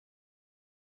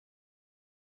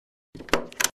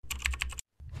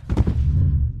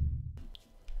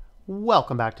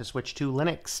Welcome back to Switch to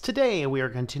Linux. Today we are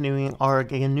continuing our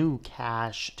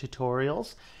GnuCash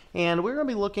tutorials, and we're going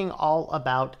to be looking all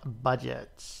about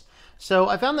budgets. So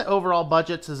I found that overall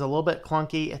budgets is a little bit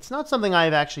clunky. It's not something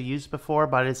I've actually used before,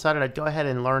 but I decided I'd go ahead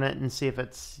and learn it and see if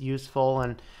it's useful.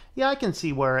 And yeah, I can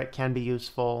see where it can be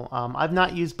useful. I've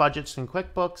not used budgets in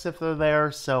QuickBooks if they're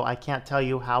there, so I can't tell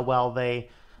you how well they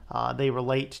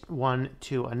relate one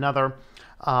to another.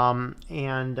 What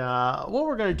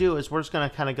we're going to do is we're just going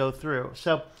to kind of go through.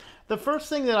 So the first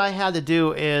thing that I had to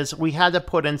do is we had to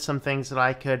put in some things that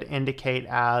I could indicate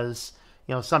as,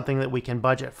 you know, something that we can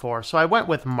budget for. So I went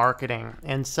with marketing.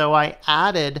 And so I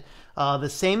added the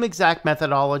same exact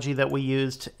methodology that we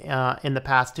used in the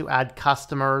past to add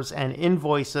customers and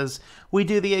invoices. We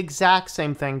do the exact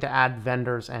same thing to add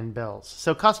vendors and bills.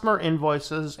 So customer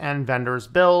invoices and vendors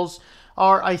bills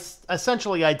are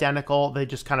essentially identical. They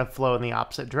just kind of flow in the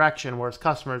opposite direction. Whereas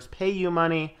customers pay you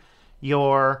money,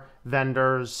 your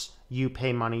vendors, you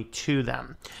pay money to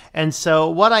them. And so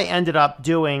what I ended up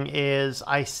doing is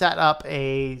I set up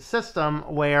a system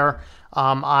where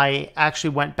I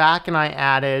actually went back and I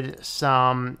added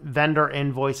some vendor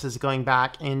invoices going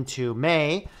back into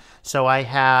May. So I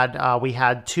had we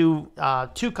had two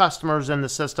customers in the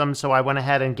system. So I went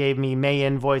ahead and gave me May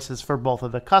invoices for both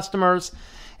of the customers.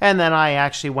 And then I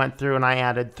actually went through and I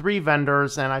added 3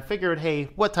 vendors, and I figured, hey,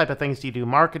 what type of things do you do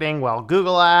marketing? Well,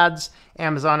 Google ads,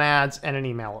 Amazon ads, and an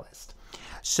email list.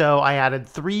 So I added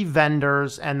 3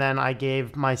 vendors, and then I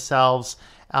gave myself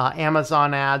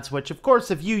Amazon ads, which of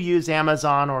course, if you use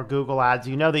Amazon or Google ads,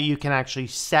 you know that you can actually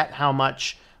set how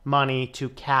much money to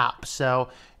cap. So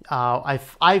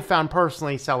I've found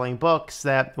personally selling books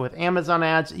that with Amazon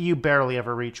ads, you barely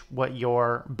ever reach what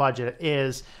your budget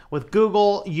is. With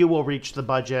Google, you will reach the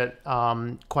budget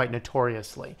quite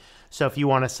notoriously. So if you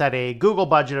want to set a Google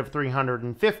budget of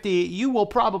 $350, you will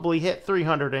probably hit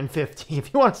 $350.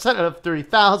 If you want to set it at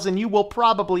 $3,000, you will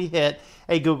probably hit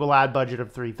a Google ad budget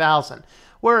of $3,000.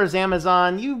 Whereas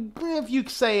Amazon, if you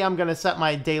say I'm going to set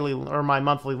my daily or my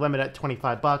monthly limit at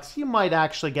 $25, you might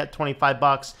actually get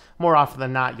 $25. More often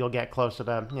than not, you'll get closer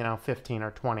to 15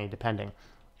 or 20, depending.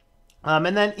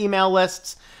 And then email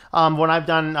lists. When I've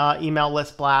done email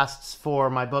list blasts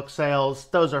for my book sales,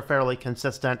 those are fairly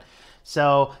consistent.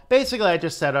 So basically, I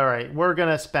just said, all right, we're going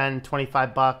to spend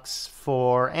 $25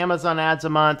 for Amazon ads a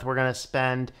month. We're going to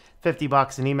spend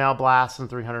 $50 in email blasts and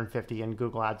 $350 in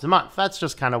Google ads a month. That's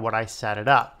just kind of what I set it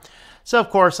up. So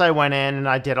of course I went in and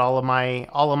I did all of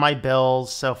my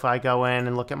bills. So if I go in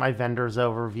and look at my vendors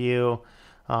overview,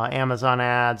 Amazon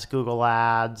ads, Google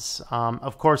ads,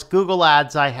 of course Google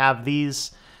ads, I have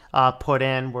these put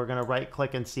in. We're going to right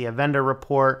click and see a vendor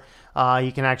report.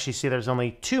 You can actually see there's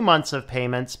only 2 months of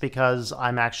payments because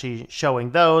I'm actually showing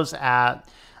those at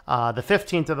the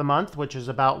 15th of the month, which is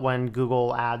about when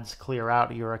Google ads clear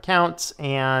out your accounts.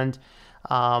 And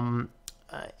I'm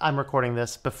recording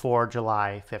this before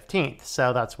July 15th.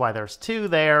 So that's why there's 2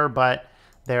 there, but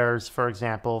there's, for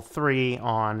example, 3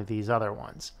 on these other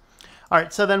ones. All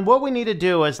right, so then what we need to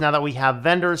do is now that we have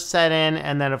vendors set in,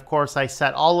 and then of course I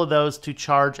set all of those to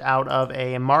charge out of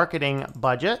a marketing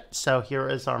budget. So here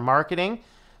is our marketing.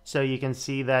 So you can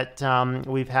see that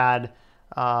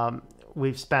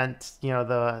we've spent,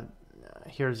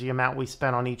 here's the amount we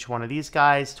spent on each one of these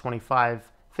guys, $25.50,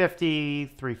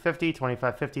 $350,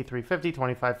 $25.50, $350,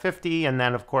 $25.50, and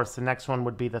then of course the next one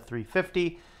would be the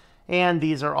 $350. And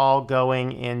these are all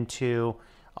going into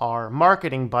our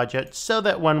marketing budget so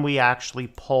that when we actually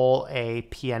pull a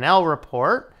P&L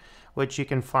report, which you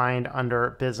can find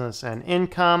under business and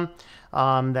income,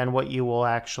 then what you will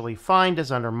actually find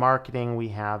is under marketing, we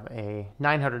have a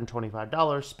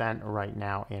 $925 spent right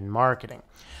now in marketing.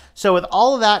 So with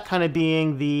all of that kind of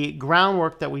being the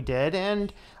groundwork that we did,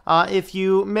 and if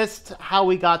you missed how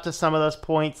we got to some of those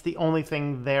points, the only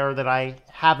thing there that I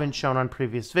haven't shown on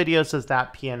previous videos is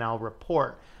that P&L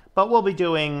report. But we'll be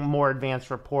doing more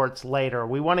advanced reports later.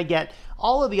 We want to get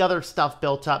all of the other stuff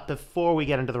built up before we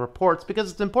get into the reports because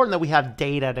it's important that we have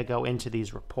data to go into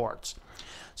these reports.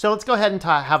 So let's go ahead and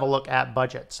have a look at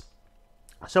budgets.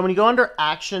 So when you go under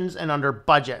actions and under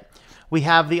budget, we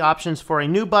have the options for a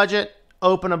new budget,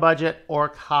 open a budget, or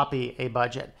copy a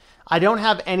budget. I don't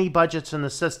have any budgets in the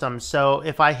system, so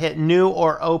if I hit new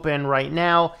or open right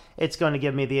now, it's going to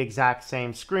give me the exact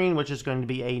same screen, which is going to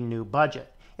be a new budget.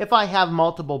 If I have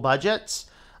multiple budgets,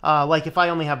 like if I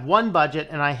only have one budget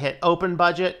and I hit open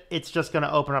budget, it's just going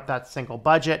to open up that single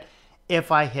budget.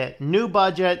 If I hit new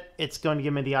budget, it's going to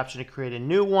give me the option to create a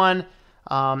new one.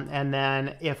 And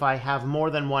then if I have more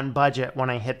than one budget,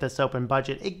 when I hit this open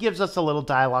budget, it gives us a little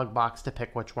dialog box to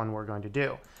pick which one we're going to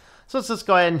do. So let's just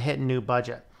go ahead and hit new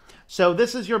budget. So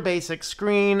this is your basic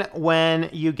screen when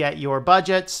you get your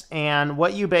budgets, and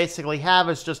what you basically have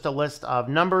is just a list of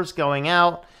numbers going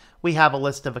out. We have a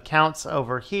list of accounts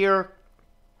over here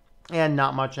and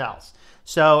not much else.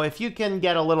 So if you can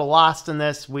get a little lost in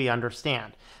this, we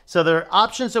understand. So the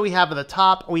options that we have at the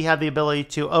top, we have the ability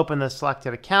to open the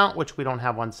selected account, which we don't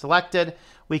have one selected.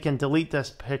 We can delete this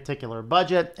particular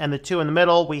budget. And the two in the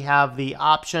middle, we have the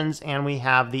options and we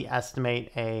have the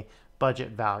estimate a budget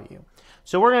value.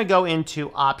 So we're going to go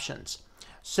into options.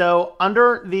 So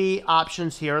under the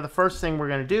options here, the first thing we're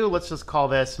going to do, let's just call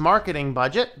this marketing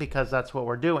budget because that's what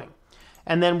we're doing.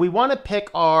 And then we want to pick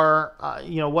our,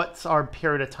 what's our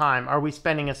period of time? Are we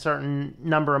spending a certain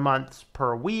number of months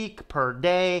per week, per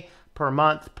day, per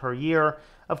month, per year?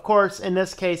 Of course, in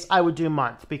this case, I would do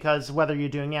month because whether you're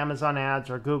doing Amazon ads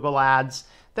or Google ads,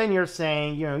 then you're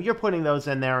saying, you're putting those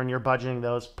in there and you're budgeting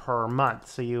those per month.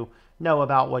 So you know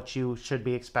about what you should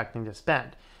be expecting to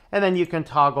spend. And then you can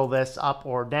toggle this up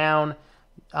or down,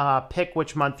 pick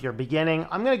which month you're beginning.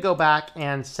 I'm going to go back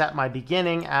and set my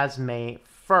beginning as May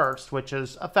 1st, which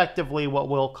is effectively what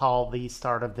we'll call the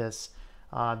start of this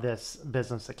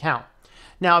business account.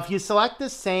 Now, if you select the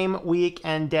same week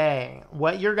and day,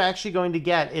 what you're actually going to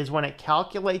get is when it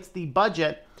calculates the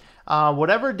budget,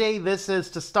 whatever day this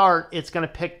is to start, it's going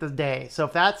to pick the day. So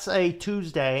if that's a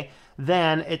Tuesday,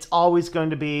 then it's always going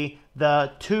to be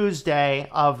the Tuesday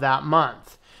of that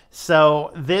month.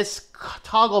 So this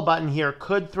toggle button here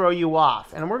could throw you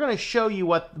off, and we're going to show you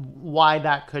why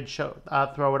that could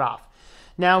throw it off.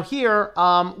 Now here,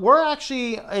 we're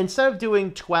actually, instead of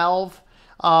doing 12,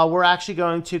 we're actually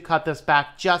going to cut this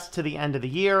back just to the end of the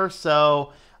year.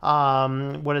 So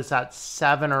what is that,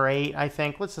 7 or 8, I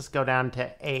think? Let's just go down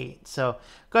to 8. So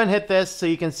go ahead and hit this so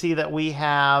you can see that we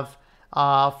have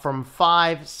from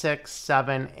 5, 6,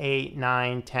 7, 8,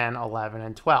 9, 10, 11,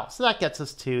 and 12. So that gets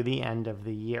us to the end of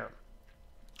the year.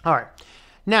 All right.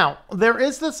 Now, there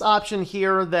is this option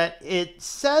here that it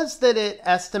says that it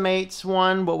estimates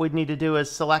one. What we'd need to do is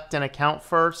select an account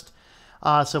first.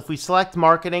 So if we select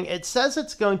marketing, it says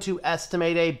it's going to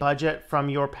estimate a budget from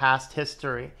your past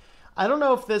history. I don't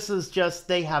know if this is just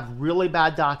they have really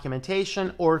bad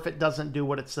documentation or if it doesn't do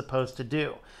what it's supposed to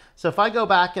do. So if I go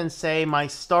back and say my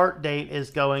start date is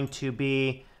going to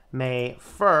be May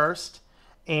 1st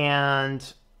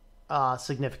and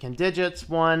significant digits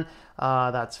 1,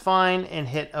 that's fine, and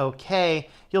hit OK.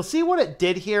 You'll see what it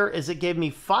did here is it gave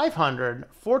me 500,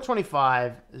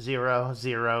 425, 0,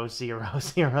 0, 0,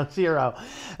 0, 0.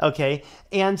 Okay,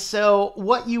 and so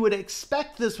what you would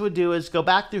expect this would do is go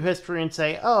back through history and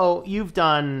say, oh, you've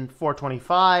done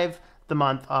 425 the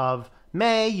month of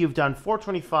May, you've done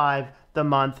 425 the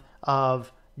month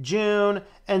of June,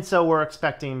 and so we're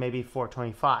expecting maybe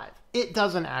 425. It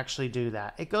doesn't actually do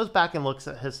that. It goes back and looks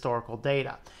at historical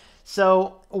data.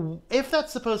 So if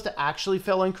that's supposed to actually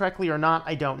fill in correctly or not,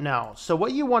 I don't know. So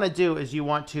what you want to do is you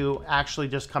want to actually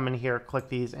just come in here, click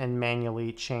these, and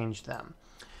manually change them.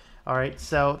 All right,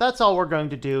 so that's all we're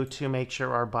going to do to make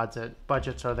sure our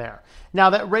budgets are there. Now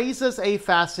that raises a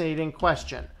fascinating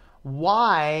question.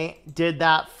 Why did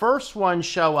that first one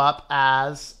show up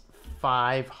as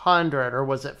 500, or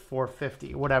was it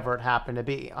 450, whatever it happened to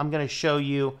be? I'm going to show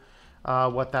you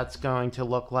what that's going to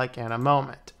look like in a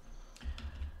moment.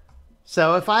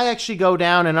 So if I actually go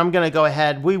down, and I'm going to go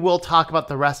ahead, we will talk about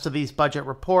the rest of these budget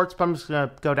reports, but I'm just going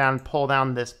to go down and pull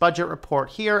down this budget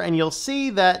report here, and you'll see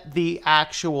that the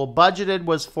actual budgeted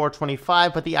was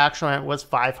 425, but the actual amount was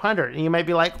 500. And you might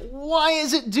be like, why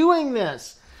is it doing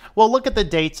this? Well, look at the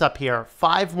dates up here,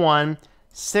 5/1,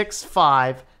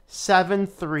 6/5,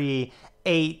 7/3,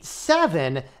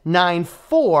 8/7,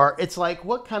 9/4. It's like,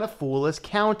 what kind of fool is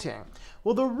counting?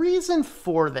 Well, the reason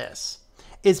for this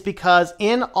is because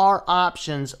in our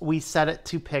options, we set it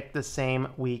to pick the same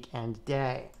week and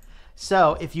day.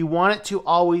 So if you want it to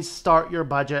always start your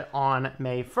budget on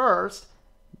May 1st,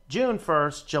 June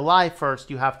 1st, July 1st,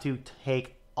 you have to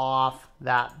take off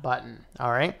that button.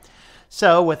 All right.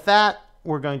 So with that,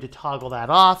 we're going to toggle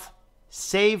that off,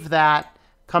 save that,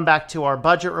 come back to our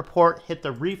budget report, hit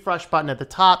the refresh button at the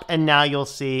top, and now you'll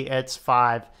see it's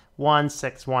 5/1,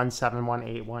 6/1, 7/1,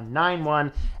 8/1,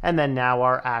 9/1, and then now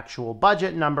our actual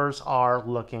budget numbers are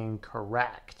looking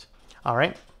correct. All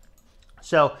right.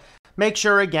 So make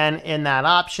sure again in that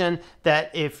option that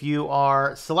if you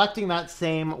are selecting that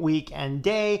same week and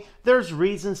day, there's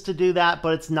reasons to do that,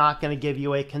 but it's not going to give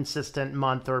you a consistent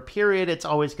month or period. It's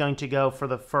always going to go for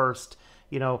the first,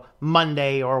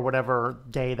 Monday or whatever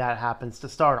day that happens to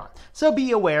start on. So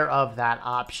be aware of that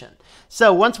option.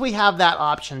 So once we have that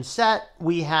option set,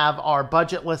 we have our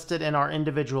budget listed in our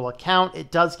individual account.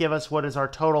 It does give us what is our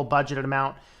total budgeted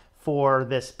amount for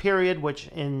this period, which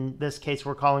in this case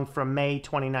we're calling from May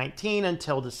 2019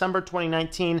 until December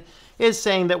 2019, is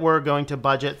saying that we're going to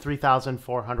budget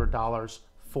 $3,400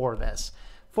 for this,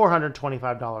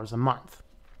 $425 a month.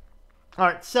 All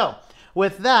right, so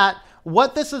with that,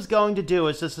 what this is going to do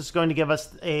is this is going to give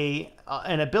us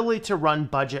an ability to run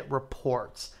budget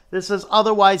reports. This is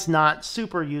otherwise not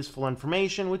super useful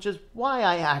information, which is why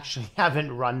I actually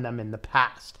haven't run them in the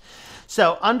past.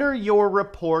 So under your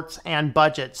reports and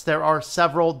budgets, there are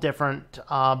several different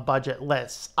budget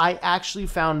lists. I actually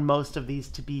found most of these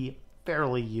to be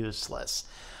fairly useless.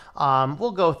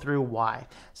 We'll go through why.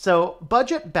 So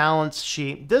budget balance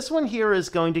sheet, this one here is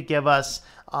going to give us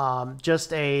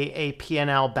just a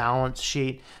P&L balance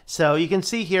sheet. So you can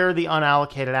see here the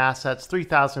unallocated assets,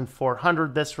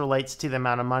 $3,400. This relates to the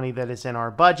amount of money that is in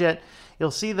our budget.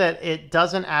 You'll see that it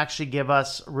doesn't actually give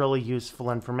us really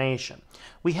useful information.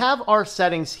 We have our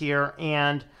settings here,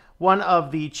 and one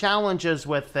of the challenges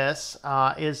with this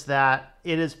is that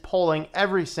it is pulling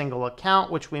every single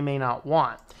account, which we may not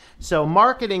want. So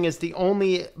marketing is the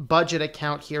only budget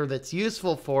account here that's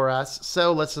useful for us.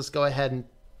 So let's just go ahead and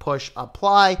push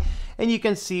apply, and you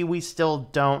can see we still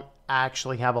don't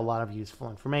actually have a lot of useful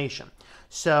information.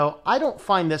 So I don't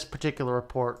find this particular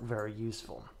report very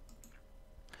useful.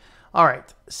 All right,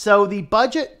 so the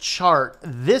budget chart,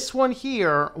 this one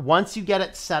here, once you get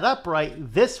it set up right,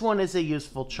 this one is a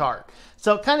useful chart.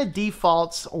 So it kind of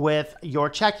defaults with your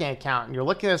checking account, and you're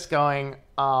looking at this going,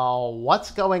 oh,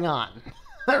 what's going on?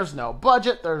 There's no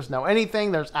budget, there's no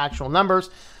anything, there's actual numbers.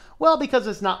 Well, because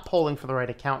it's not polling for the right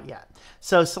account yet.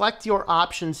 So select your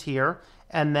options here,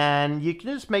 and then you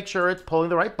can just make sure it's pulling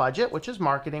the right budget, which is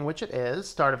marketing, which it is.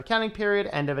 Start of accounting period,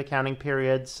 end of accounting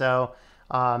period. So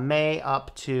May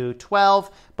up to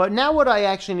 12. But now what I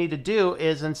actually need to do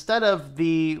is, instead of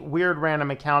the weird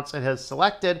random accounts it has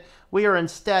selected, we are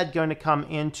instead going to come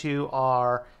into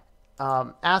our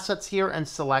assets here and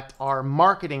select our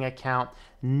marketing account.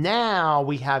 Now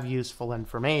we have useful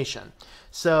information.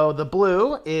 So the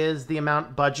blue is the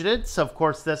amount budgeted. So of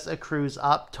course this accrues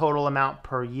up total amount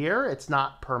per year. It's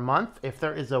not per month. If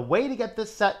there is a way to get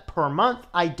this set per month,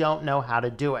 I don't know how to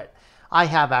do it. I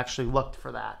have actually looked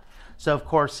for that. So of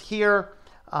course here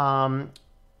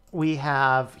we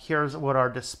have, here's what our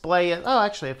display is. Oh,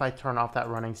 actually, if I turn off that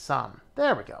running sum,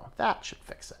 there we go. That should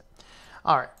fix it.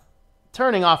 All right,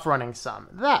 turning off running sum,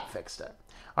 that fixed it.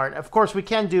 All right, of course, we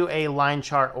can do a line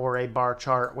chart or a bar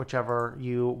chart, whichever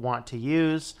you want to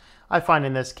use. I find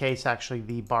in this case, actually,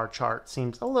 the bar chart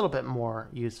seems a little bit more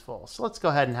useful. So let's go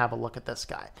ahead and have a look at this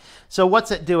guy. So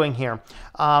what's it doing here?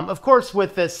 Of course,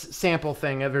 with this sample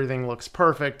thing, everything looks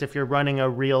perfect. If you're running a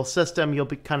real system, you'll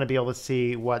kind of be able to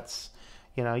see what's,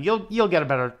 you know, you'll get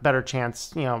a better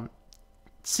chance, you know,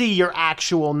 see your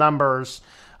actual numbers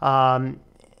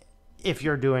if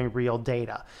you're doing real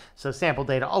data. So sample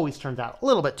data always turns out a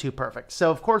little bit too perfect.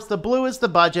 So of course the blue is the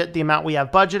budget. The amount we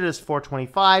have budgeted is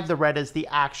 $425. The red is the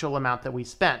actual amount that we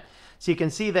spent. So you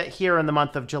can see that here in the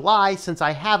month of July, since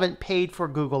I haven't paid for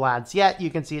Google Ads yet,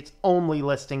 you can see it's only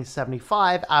listing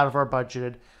 75 out of our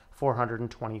budgeted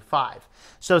 425.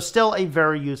 So still a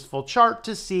very useful chart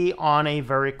to see on a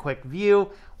very quick view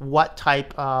what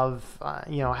type of,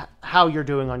 you know, how you're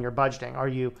doing on your budgeting. Are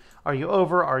you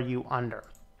over? Are you under?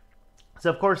 So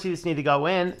of course you just need to go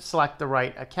in, select the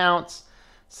right accounts,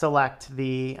 select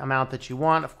the amount that you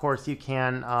want. Of course you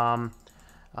can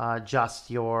adjust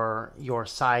your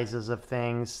sizes of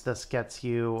things. This gets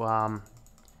you,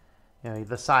 you know,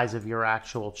 the size of your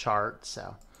actual chart.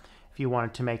 So if you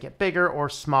wanted to make it bigger or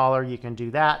smaller, you can do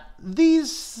that.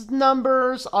 These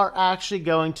numbers are actually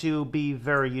going to be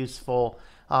very useful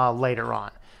later on.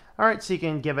 All right, so you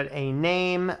can give it a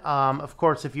name. Of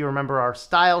course, if you remember our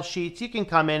style sheets, you can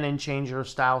come in and change your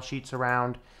style sheets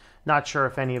around. Not sure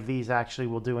if any of these actually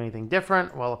will do anything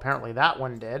different. Well, apparently that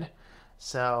one did.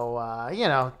 So, you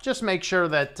know, just make sure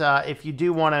that if you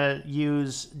do want to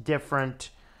use different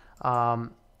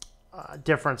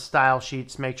style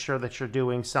sheets, make sure that you're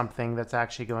doing something that's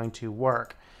actually going to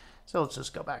work. So let's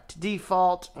just go back to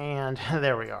default, and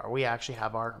there we are. We actually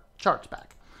have our charts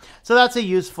back. So that's a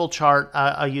useful chart,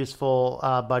 a useful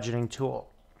budgeting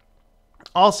tool.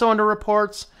 Also under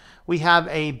reports, we have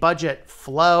a budget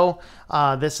flow.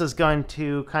 This is going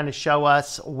to kind of show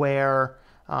us where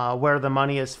the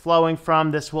money is flowing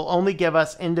from. This will only give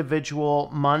us individual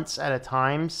months at a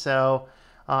time. So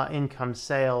income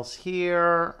sales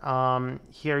here.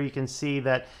 Here you can see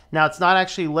that now it's not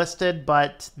actually listed,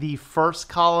 but the first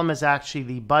column is actually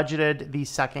the budgeted. The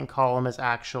second column is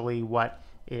actually what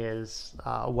is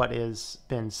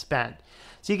been spent.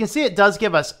 So you can see it does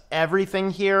give us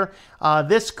everything here.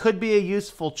 This could be a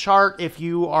useful chart if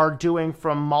you are doing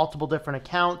from multiple different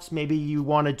accounts. Maybe you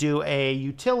want to do a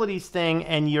utilities thing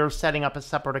and you're setting up a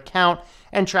separate account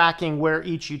and tracking where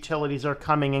each utilities are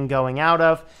coming and going out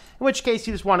of. In which case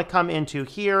you just want to come into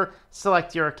here,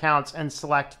 select your accounts, and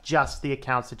select just the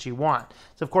accounts that you want.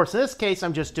 So of course in this case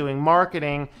I'm just doing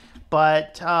marketing,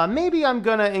 but maybe I'm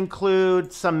going to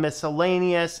include some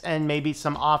miscellaneous and maybe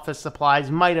some office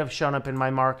supplies might have shown up in my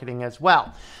marketing as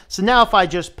well. So now if I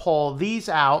just pull these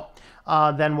out,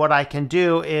 then what I can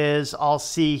do is I'll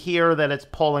see here that it's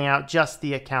pulling out just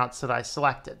the accounts that I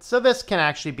selected. So this can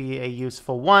actually be a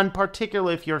useful one,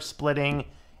 particularly if you're splitting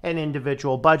an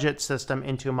individual budget system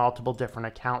into multiple different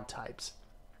account types.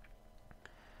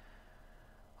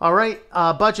 All right,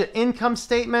 budget income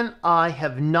statement. I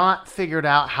have not figured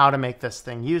out how to make this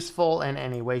thing useful in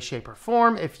any way, shape, or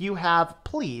form. If you have,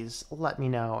 please let me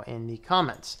know in the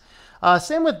comments.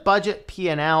 Same with budget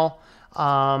P&L.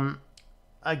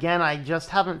 Again, I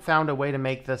just haven't found a way to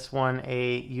make this one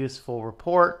a useful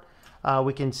report.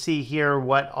 We can see here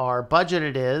what our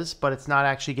budgeted is, but it's not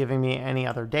actually giving me any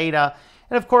other data.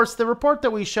 And of course, the report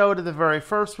that we showed at the very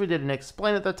first, we didn't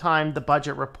explain at the time, the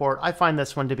budget report. I find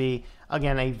this one to be,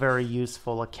 again, a very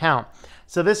useful account.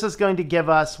 So this is going to give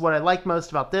us, what I like most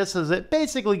about this is it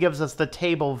basically gives us the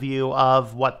table view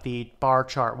of what the bar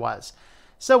chart was.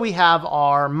 So we have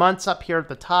our months up here at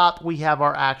the top. We have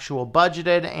our actual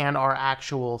budgeted and our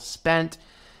actual spent.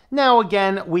 Now,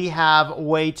 again, we have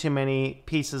way too many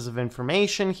pieces of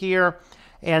information here.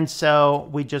 And so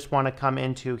we just want to come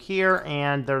into here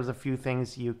and there's a few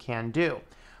things you can do.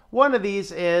 One of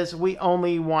these is we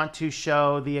only want to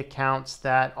show the accounts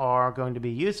that are going to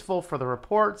be useful for the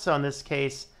report. So in this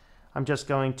case, I'm just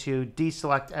going to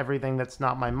deselect everything that's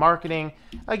not my marketing.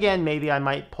 Again, maybe I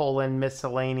might pull in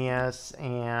miscellaneous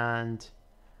and,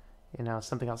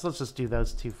 something else. Let's just do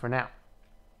those two for now.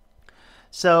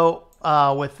 So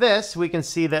with this, we can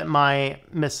see that my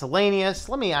miscellaneous,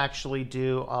 let me actually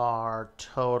do our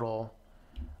total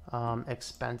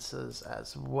expenses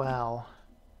as well.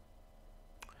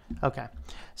 Okay,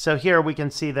 so here we can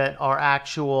see that our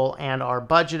actual and our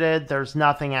budgeted, there's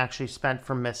nothing actually spent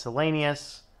from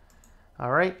miscellaneous.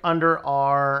 All right, under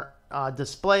our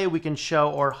display, we can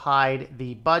show or hide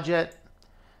the budget.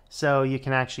 So you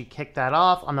can actually kick that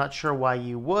off. I'm not sure why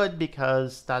you would,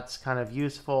 because that's kind of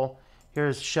useful.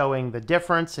 Here's showing the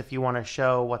difference if you want to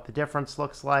show what the difference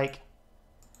looks like.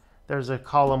 There's a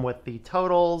column with the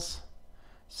totals.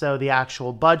 So the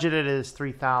actual budgeted is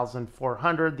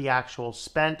 $3,400. The actual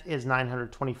spent is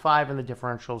 $925, and the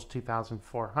differential is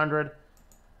 $2,400.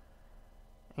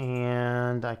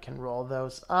 And I can roll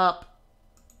those up.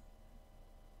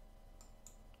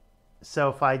 So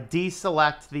if I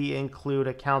deselect the include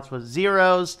accounts with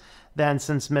zeros, then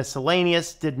since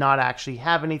miscellaneous did not actually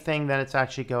have anything, then it's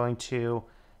actually going to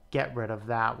get rid of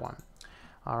that one.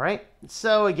 All right,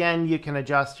 so again, you can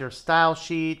adjust your style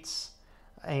sheets,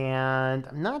 and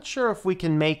I'm not sure if we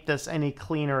can make this any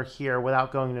cleaner here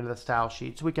without going into the style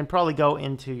sheets. We can probably go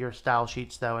into your style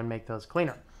sheets though and make those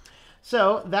cleaner.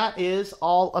 So that is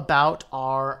all about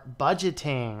our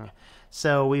budgeting.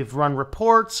 So we've run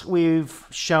reports, we've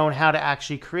shown how to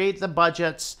actually create the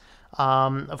budgets.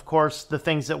 Of course, the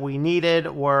things that we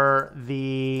needed were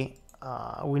we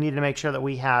needed to make sure that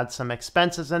we had some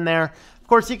expenses in there. Of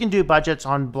course, you can do budgets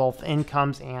on both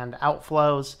incomes and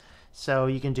outflows. So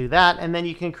you can do that, and then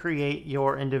you can create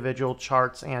your individual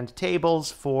charts and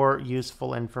tables for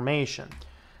useful information.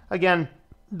 Again,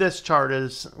 this chart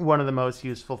is one of the most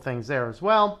useful things there as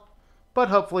well, but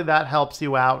hopefully that helps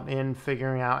you out in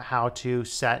figuring out how to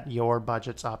set your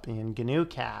budgets up in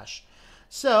GnuCash.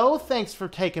 So thanks for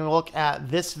taking a look at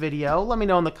this video. Let me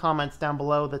know in the comments down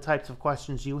below the types of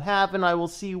questions you have, and I will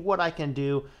see what I can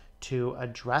do to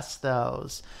address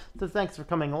those. So thanks for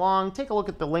coming along. Take a look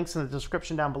at the links in the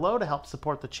description down below to help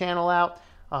support the channel out.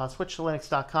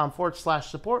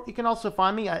 switchedtolinux.com/support. You can also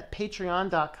find me at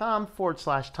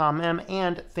patreon.com/TomM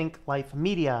and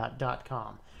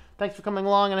thinklifemedia.com. Thanks for coming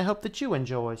along, and I hope that you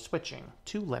enjoy switching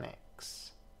to Linux.